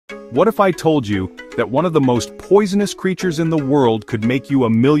What if I told you that one of the most poisonous creatures in the world could make you a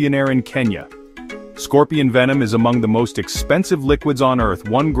millionaire in Kenya? Scorpion venom is among the most expensive liquids on Earth.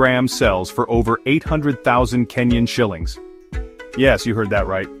 1 gram sells for over 800,000 Kenyan shillings. Yes, you heard that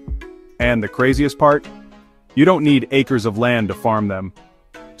right. And the craziest part? You don't need acres of land to farm them.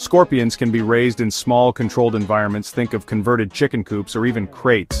 Scorpions can be raised in small, controlled environments. Think of converted chicken coops or even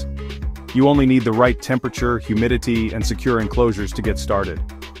crates. You only need the right temperature, humidity, and secure enclosures to get started.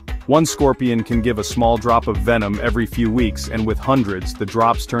 One scorpion can give a small drop of venom every few weeks, and with hundreds, the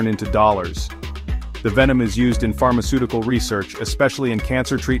drops turn into dollars. The venom is used in pharmaceutical research, especially in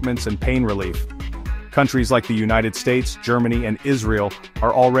cancer treatments and pain relief. Countries like the United States, Germany, and Israel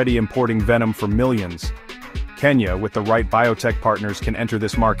are already importing venom for millions. Kenya, with the right biotech partners, can enter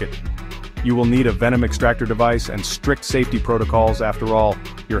this market. You will need a venom extractor device and strict safety protocols. After all,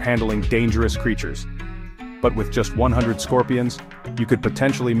 you're handling dangerous creatures. But with just 100 scorpions, you could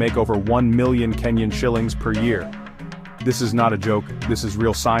potentially make over 1 million Kenyan shillings per year. This is not a joke, this is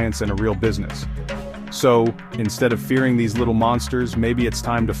real science and a real business. So, instead of fearing these little monsters, maybe it's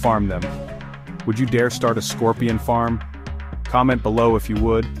time to farm them. Would you dare start a scorpion farm? Comment below if you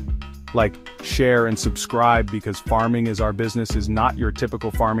would. Like, share, and subscribe, because Farming is Our Business is not your typical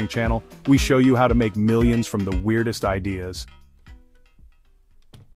farming channel. We show you how to make millions from the weirdest ideas.